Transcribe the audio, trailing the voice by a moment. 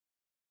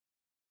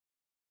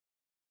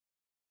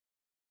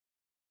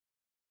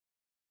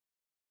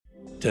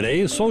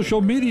Today's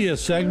social media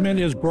segment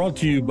is brought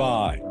to you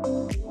by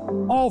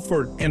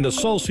Alford and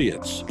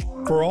Associates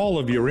for all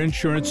of your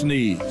insurance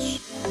needs.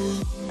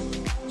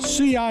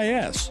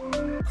 CIS,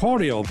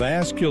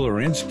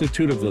 Cardiovascular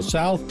Institute of the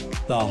South,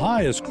 the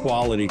highest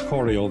quality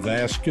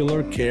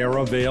cardiovascular care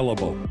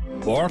available.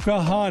 Barker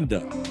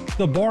Honda,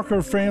 the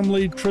Barker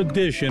family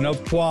tradition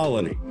of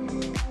quality.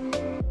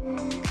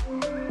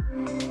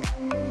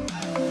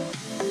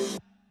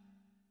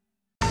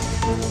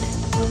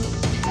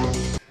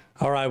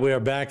 All right, we are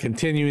back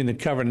continuing to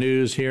cover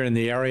news here in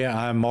the area.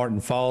 I'm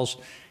Martin Falls,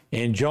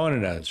 and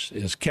joining us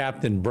is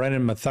Captain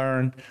Brennan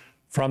Mathern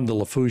from the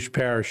Lafourche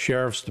Parish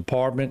Sheriff's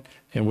Department,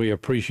 and we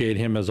appreciate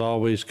him as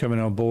always coming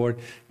on board.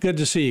 Good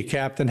to see you,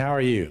 Captain. How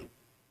are you?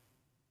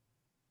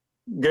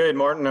 Good,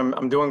 Martin.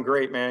 I'm doing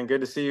great, man.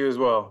 Good to see you as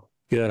well.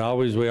 Good.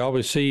 We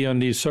always see you in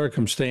these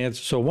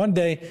circumstances. So one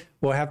day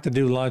we'll have to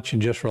do lunch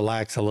and just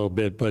relax a little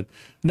bit. But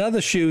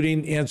another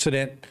shooting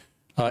incident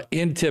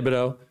in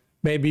Thibodaux.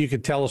 Maybe you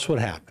could tell us what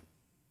happened.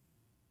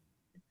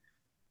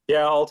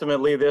 Yeah,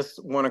 ultimately, this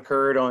one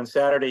occurred on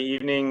Saturday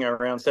evening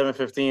around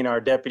 7:15. Our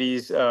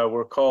deputies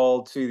were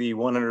called to the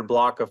 100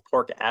 block of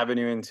Park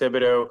Avenue in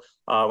Thibodaux.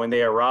 When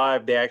they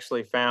arrived, they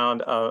actually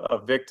found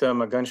a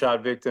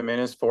gunshot victim in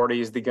his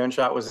 40s. The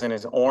gunshot was in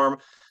his arm.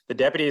 The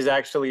deputies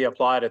actually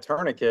applied a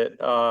tourniquet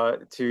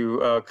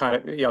to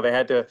they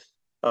had to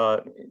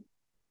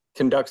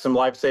conduct some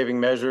life-saving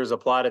measures,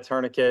 applied a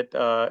tourniquet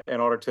in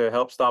order to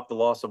help stop the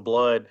loss of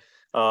blood.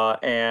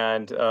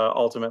 And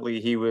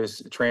ultimately, he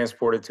was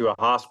transported to a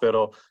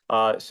hospital.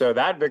 So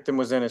that victim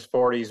was in his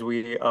 40s.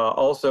 We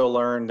also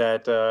learned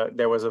that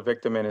there was a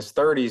victim in his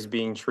 30s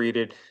being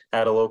treated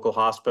at a local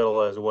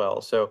hospital as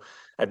well. So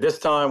at this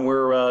time,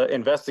 we're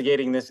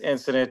investigating this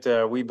incident.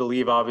 We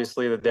believe,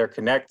 obviously, that they're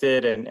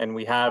connected, and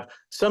we have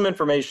some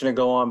information to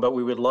go on, but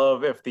we would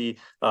love if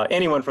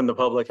anyone from the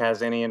public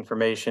has any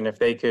information, if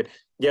they could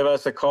give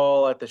us a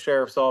call at the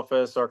sheriff's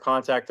office or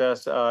contact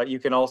us. You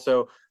can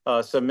also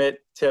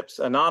submit tips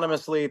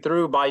anonymously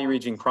through Bayou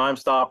Region Crime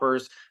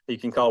Stoppers. You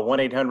can call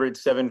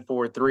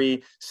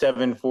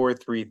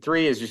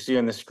 1-800-743-7433. As you see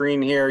on the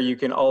screen here, you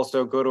can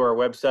also go to our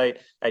website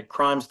at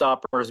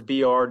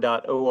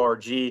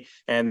crimestoppersbr.org.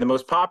 And the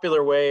most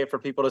popular way for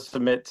people to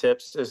submit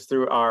tips is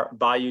through our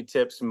Bayou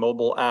Tips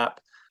mobile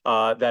app.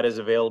 That is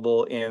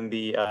available in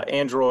the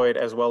Android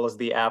as well as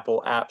the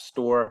Apple App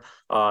Store.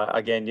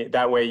 Again,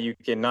 that way you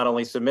can not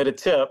only submit a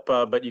tip,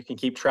 but you can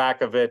keep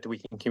track of it. We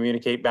can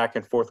communicate back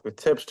and forth with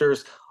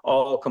tipsters,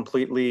 all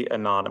completely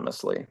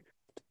anonymously.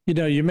 You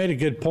know, you made a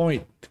good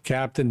point,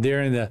 Captain,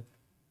 during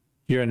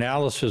your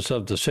analysis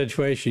of the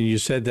situation. You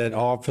said that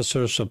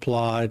officers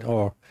supplied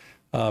or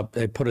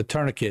they put a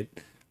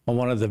tourniquet on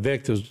one of the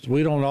victims.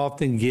 We don't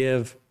often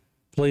give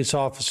police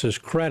officers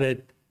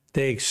credit.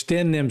 They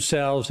extend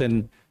themselves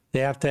and they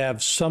have to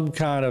have some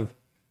kind of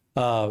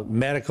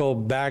medical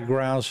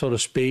background, so to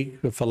speak,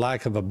 for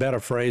lack of a better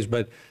phrase,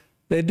 but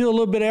they do a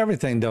little bit of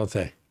everything, don't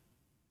they?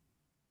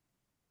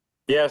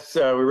 Yes,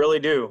 we really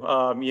do.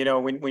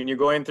 When you're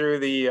going through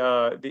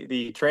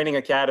the training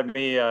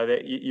academy,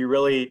 that you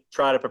really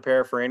try to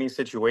prepare for any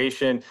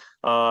situation.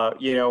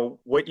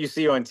 What you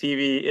see on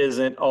TV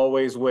isn't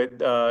always what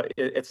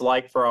it's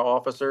like for our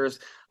officers.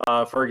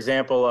 For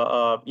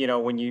example,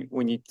 when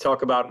you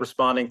talk about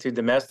responding to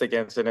domestic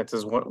incidents,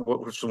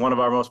 which is one of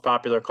our most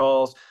popular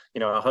calls.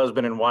 A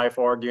husband and wife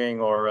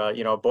arguing, or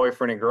a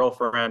boyfriend and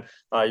girlfriend.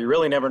 You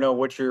really never know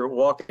what you're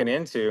walking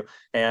into,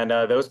 and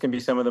those can be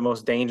some of the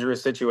most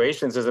dangerous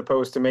situations, as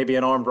opposed to maybe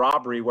an armed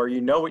robbery where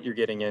you know what you're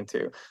getting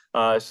into.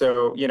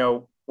 So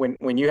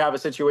when you have a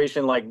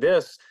situation like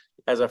this,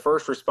 as a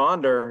first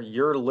responder,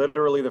 you're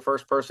literally the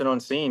first person on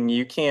scene.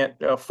 You can't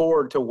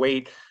afford to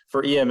wait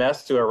for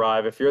EMS to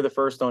arrive. If you're the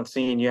first on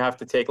scene, you have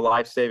to take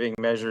life-saving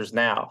measures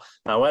now.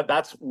 Now,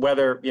 that's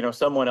whether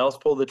someone else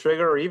pulled the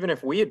trigger, or even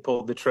if we had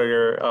pulled the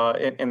trigger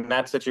in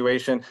that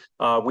situation,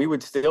 we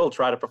would still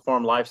try to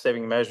perform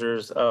life-saving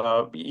measures,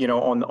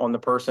 on the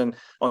person,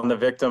 on the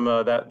victim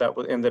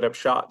that ended up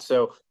shot.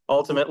 So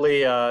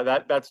ultimately,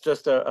 that's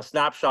just a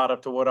snapshot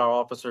up to what our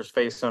officers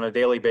face on a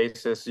daily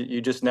basis.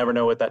 You just never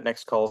know what that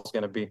next call is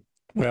going to be.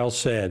 Well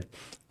said.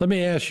 Let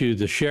me ask you,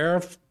 the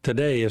sheriff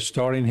today is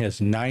starting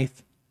his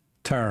 9th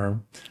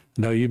term.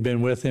 I know you've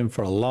been with him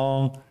for a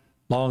long,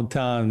 long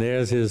time.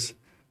 There's his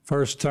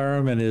first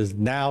term and his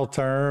now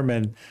term,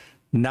 and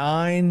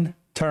 9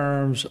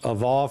 terms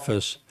of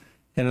office.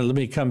 And let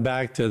me come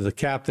back to the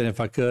captain, if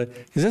I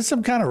could. Is this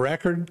some kind of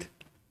record?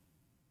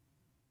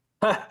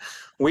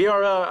 We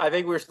are, I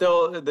think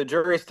the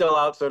jury's still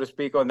out, so to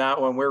speak, on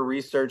that one. We're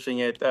researching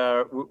it.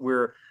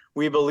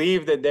 We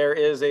believe that there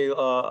is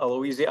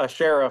a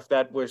sheriff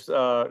that was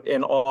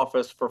in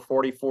office for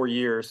 44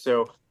 years.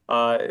 So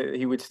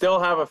he would still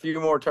have a few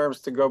more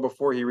terms to go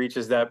before he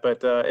reaches that,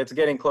 but it's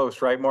getting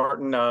close, right,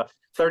 Martin?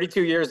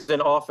 32 years in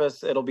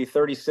office. It'll be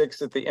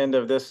 36 at the end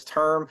of this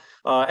term.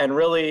 And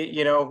really,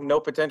 no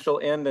potential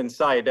end in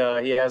sight.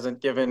 He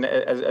hasn't given,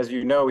 as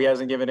you know, he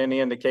hasn't given any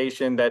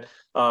indication that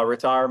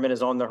retirement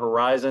is on the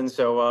horizon.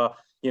 So,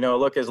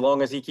 look, as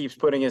long as he keeps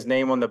putting his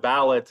name on the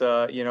ballot,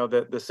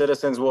 the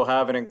citizens will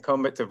have an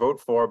incumbent to vote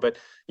for. But,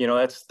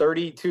 that's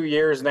 32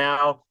 years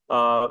now,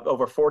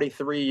 over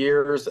 43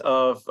 years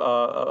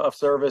of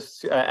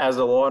service as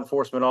a law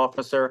enforcement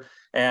officer.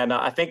 And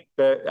I think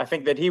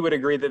that he would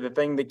agree that the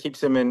thing that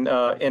keeps him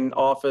in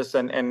office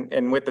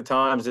and with the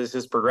times is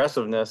his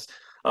progressiveness,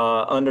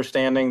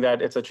 understanding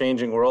that it's a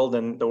changing world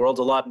and the world's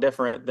a lot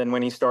different than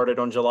when he started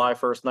on July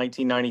 1st,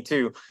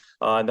 1992.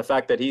 And the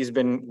fact that he's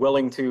been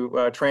willing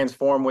to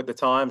transform with the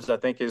times, I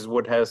think, is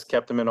what has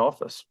kept him in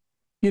office.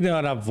 And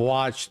I've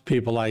watched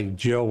people like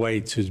Joe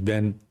Waits, who's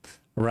been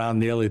around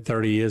nearly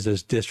 30 years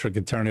as district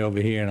attorney over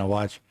here, and I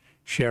watch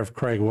Sheriff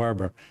Craig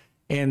Webre.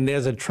 And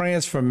there's a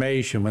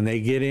transformation when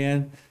they get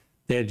in.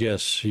 They're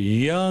just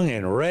young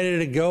and ready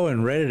to go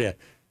and ready to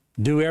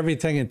do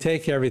everything and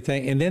take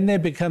everything. And then they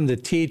become the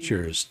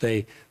teachers.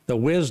 The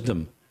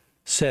wisdom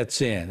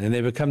sets in, and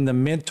they become the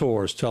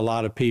mentors to a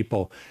lot of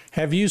people.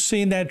 Have you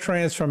seen that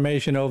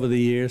transformation over the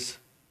years?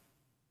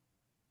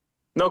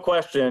 No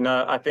question.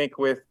 I think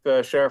with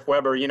Sheriff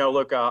Webre,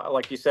 look,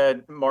 like you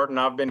said, Martin,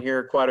 I've been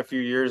here quite a few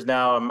years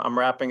now. I'm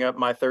wrapping up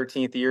my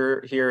 13th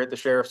year here at the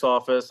sheriff's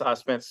office. I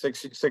spent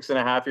six and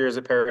a half years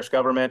at parish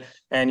government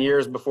and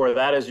years before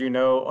that, as you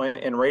know,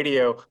 in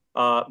radio.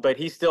 But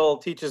he still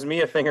teaches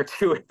me a thing or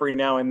two every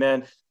now and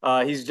then.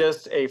 He's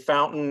just a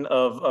fountain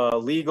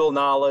of legal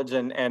knowledge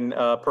and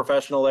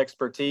professional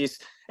expertise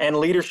and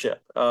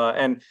leadership.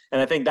 And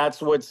I think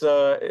that's what's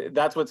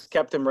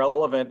kept him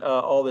relevant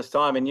all this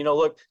time. And,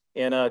 look,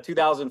 in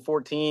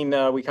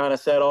 2014, we kind of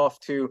set off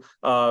to,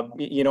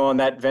 on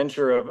that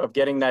venture of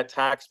getting that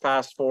tax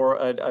passed for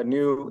a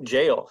new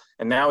jail.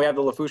 And now we have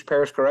the Lafourche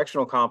Parish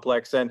Correctional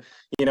Complex. And,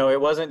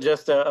 it wasn't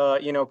just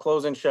a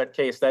close and shut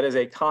case. That is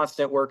a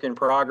constant work in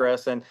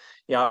progress. And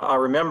I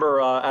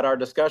remember at our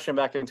discussion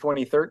back in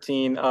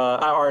 2013,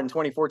 or in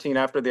 2014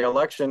 after the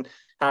election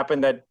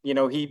happened, that,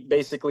 he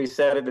basically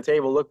said at the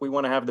table, look, we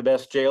want to have the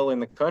best jail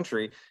in the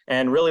country.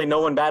 And really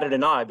no one batted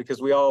an eye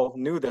because we all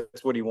knew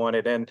that's what he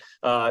wanted. And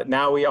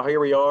now here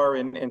we are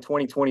in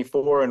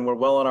 2024, and we're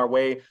well on our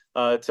way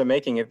to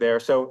making it there.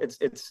 So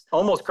it's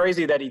almost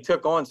crazy that he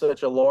took on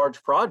such a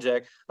large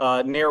project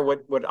near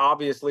what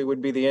obviously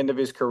would be the end of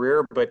his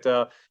career. But,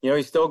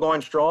 he's still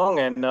going strong,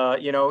 and,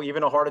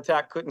 even a heart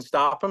attack couldn't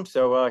stop him.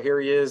 So here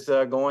he is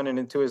going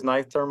into his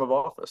 9th term of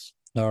office.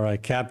 All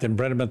right, Captain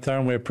Brendan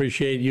Mathern, we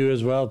appreciate you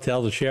as well.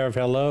 Tell the sheriff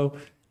hello,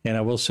 and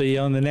I will see you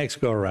on the next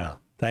go around.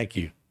 Thank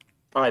you.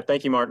 All right.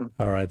 Thank you, Martin.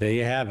 All right. There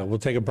you have it. We'll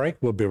take a break.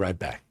 We'll be right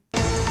back.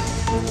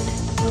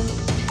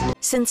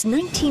 Since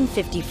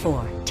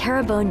 1954,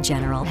 Terrebonne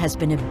General has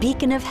been a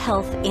beacon of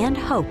health and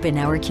hope in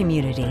our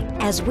community.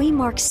 As we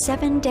mark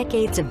 7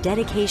 decades of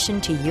dedication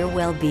to your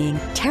well-being,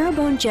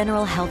 Terrebonne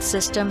General Health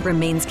System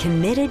remains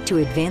committed to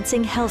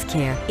advancing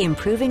healthcare,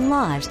 improving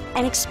lives,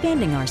 and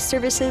expanding our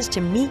services to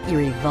meet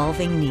your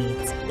evolving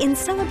needs. In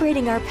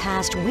celebrating our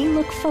past, we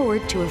look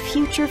forward to a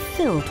future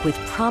filled with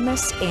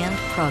promise and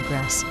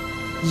progress.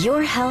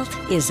 Your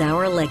health is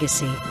our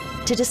legacy.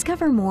 To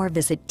discover more,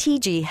 visit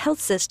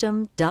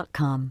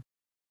tghealthsystem.com.